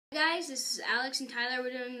guys, this is Alex and Tyler.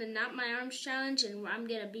 We're doing the Not My Arms challenge, and I'm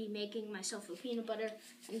going to be making myself a peanut butter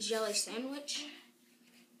and jelly sandwich.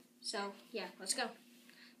 So, yeah, let's go.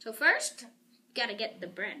 So first, you got to get the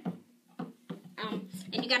bread. And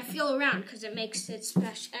you got to feel around because it makes it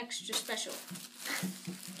extra special.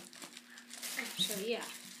 So, yeah.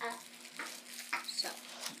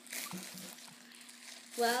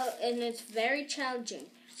 Well, and it's very challenging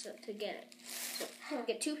to get it. So,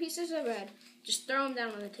 get 2 pieces of bread. Just throw them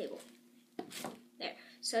down on the table. There.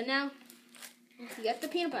 So now, you get the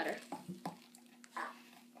peanut butter.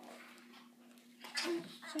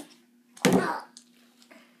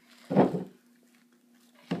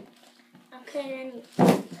 Okay,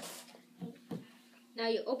 then. Now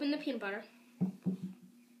you open the peanut butter.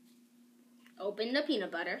 Open the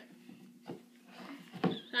peanut butter.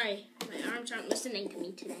 Sorry, my arms aren't listening to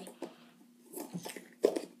me today.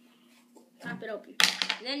 Pop it open.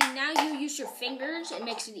 And then now you use your fingers. It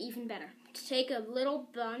makes it even better. Take a little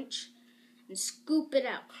bunch and scoop it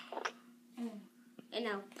out. And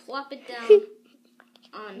now plop it down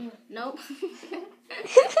on. Nope.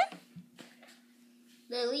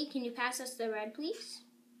 Lily, can you pass us the bread, please?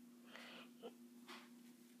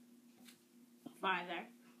 Farther.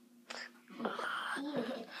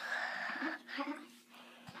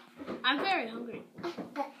 I'm very hungry.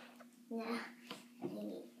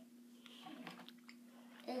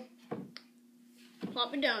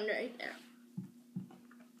 Plop it down right there.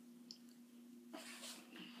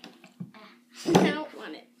 I don't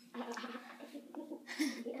want it.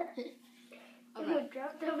 Okay. It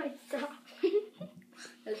dropped on my sock.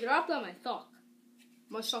 It dropped on my sock.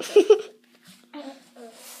 My sock.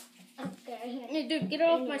 Okay. Hey, dude, get it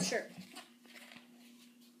off my shirt.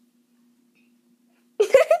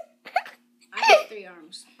 I have 3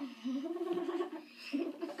 arms.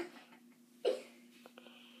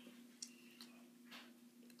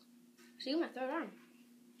 See, my 3rd arm.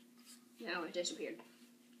 Now it disappeared.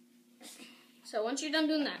 So once you're done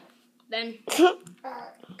doing that, then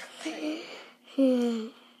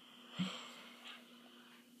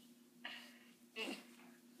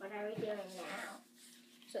What are we doing now?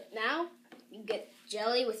 so now you get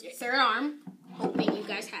jelly with your 3rd arm, hoping you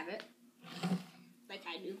guys have it, like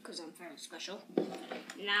I do because I'm very special.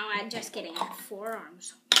 Now I'm just kidding. I have 4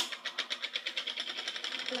 arms.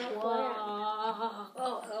 Whoa.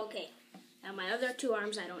 Oh, okay. Now my other 2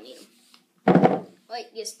 arms, I don't need them.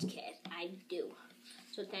 Like, just kidding, I do.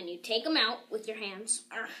 So then you take them out with your hands.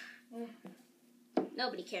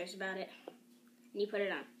 Nobody cares about it. And you put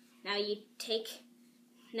it on. Now you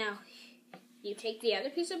take the other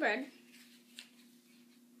piece of bread,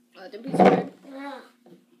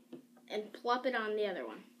 and plop it on the other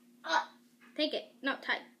one. Take it. No,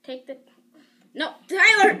 no,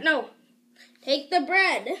 Tyler, no. Take the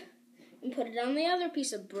bread and put it on the other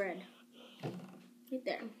piece of bread. Right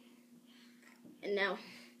there. And now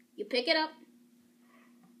you pick it up,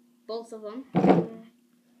 both of them,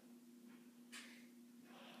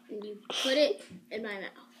 and you put it in my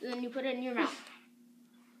mouth. And then you put it in your mouth.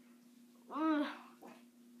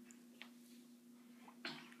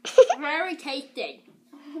 Very tasty.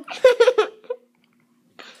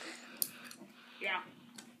 Yeah.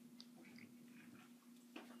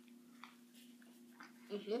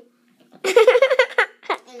 And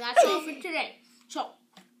that's all for today. So,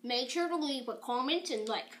 make sure to leave a comment and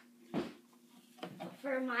like.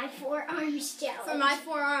 For my 4 arms challenge. For my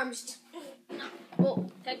 4 arms.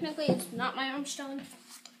 Well, technically it's not my arms challenge.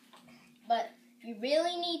 But if you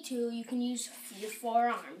really need to, you can use your 4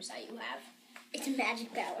 arms that you have. It's a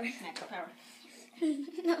magic power. Magic power.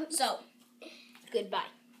 No. So, goodbye.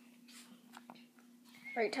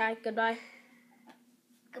 Right, Ty, goodbye.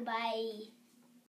 Goodbye.